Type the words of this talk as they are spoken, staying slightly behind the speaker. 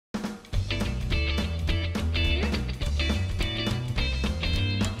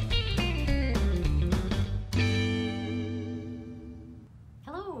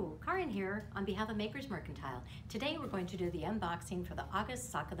on behalf of Makers Mercantile. Today we're going to do the unboxing for the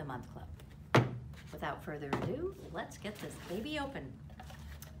August Sock of the Month Club. Without further ado, let's get this baby open.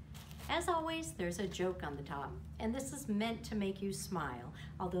 As always, there's a joke on the top, and this is meant to make you smile.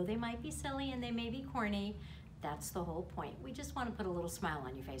 Although they might be silly and they may be corny, that's the whole point. We just want to put a little smile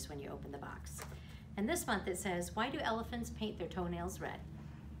on your face when you open the box. And this month it says, why do elephants paint their toenails red?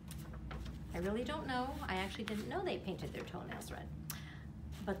 I really don't know. I actually didn't know they painted their toenails red.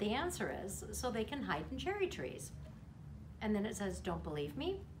 But the answer is, so they can hide in cherry trees. And then it says, don't believe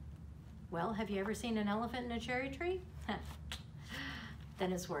me? Well, have you ever seen an elephant in a cherry tree?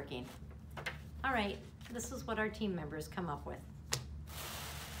 Then it's working. All right, this is what our team members come up with.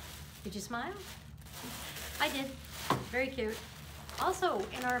 Did you smile? I did. Very cute. Also,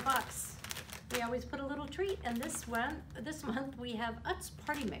 in our box, we always put a little treat, and this month we have Utz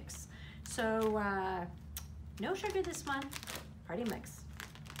Party Mix. So no sugar this month, party mix.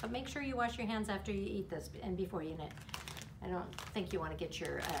 But make sure you wash your hands after you eat this and before you knit. I don't think you want to get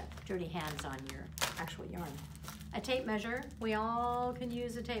your dirty hands on your actual yarn. A tape measure. We all can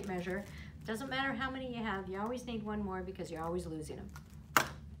use a tape measure. Doesn't matter how many you have, you always need one more because you're always losing them.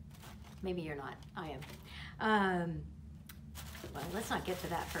 Maybe you're not, I am. Well, let's not get to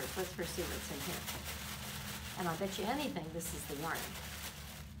that first. Let's first see what's in here. And I'll bet you anything this is the yarn.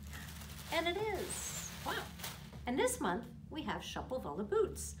 And it is, wow. And this month we have Shupplevola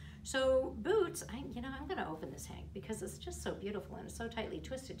boots. So boots, I'm gonna open this hang because it's just so beautiful and it's so tightly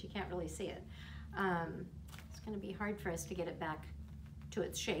twisted you can't really see it. It's gonna be hard for us to get it back to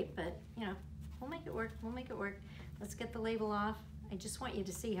its shape, but we'll make it work, we'll make it work. Let's get the label off. I just want you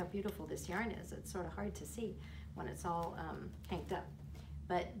to see how beautiful this yarn is. It's sort of hard to see when it's all hanged up.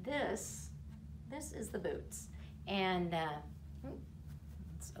 But this is the boots. And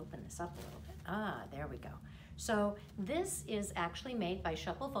let's open this up a little bit. Ah, there we go. So this is actually made by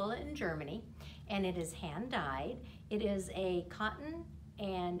Shupplevola in Germany, and it is hand dyed. It is a cotton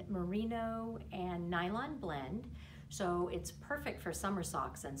and merino and nylon blend. So it's perfect for summer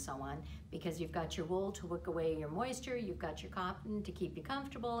socks and so on because you've got your wool to wick away your moisture, you've got your cotton to keep you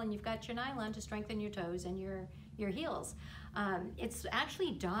comfortable, and you've got your nylon to strengthen your toes and your heels. It's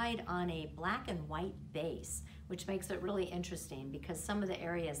actually dyed on a black and white base, which makes it really interesting because some of the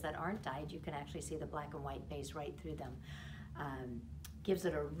areas that aren't dyed, you can actually see the black and white base right through them. Gives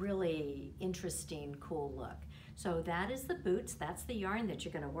it a really interesting, cool look. So that is the boots, that's the yarn that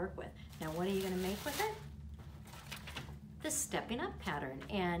you're gonna work with. Now what are you gonna make with it? The Stepping Up pattern,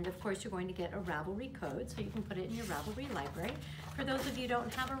 and of course you're going to get a Ravelry code so you can put it in your Ravelry library. For those of you who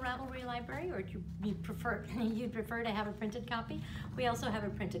don't have a Ravelry library or you'd prefer to have a printed copy, we also have a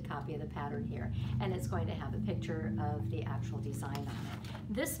printed copy of the pattern here, and it's going to have a picture of the actual design on it.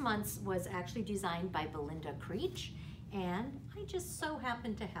 This month's was actually designed by Belinda Creech, and I just so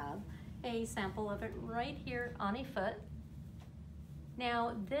happen to have a sample of it right here on a foot.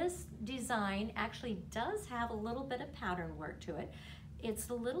 Now this design actually does have a little bit of pattern work to it. It's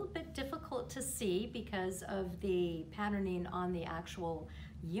a little bit difficult to see because of the patterning on the actual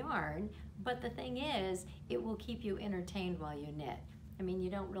yarn, but the thing is, it will keep you entertained while you knit. I mean, you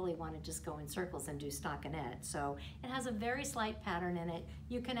don't really want to just go in circles and do stockinette. So it has a very slight pattern in it.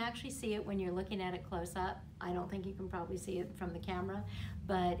 You can actually see it when you're looking at it close up. I don't think you can probably see it from the camera,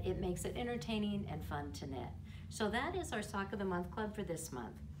 but it makes it entertaining and fun to knit. So that is our Sock of the Month Club for this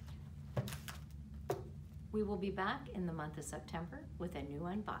month. We will be back in the month of September with a new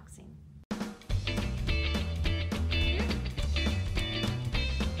unboxing.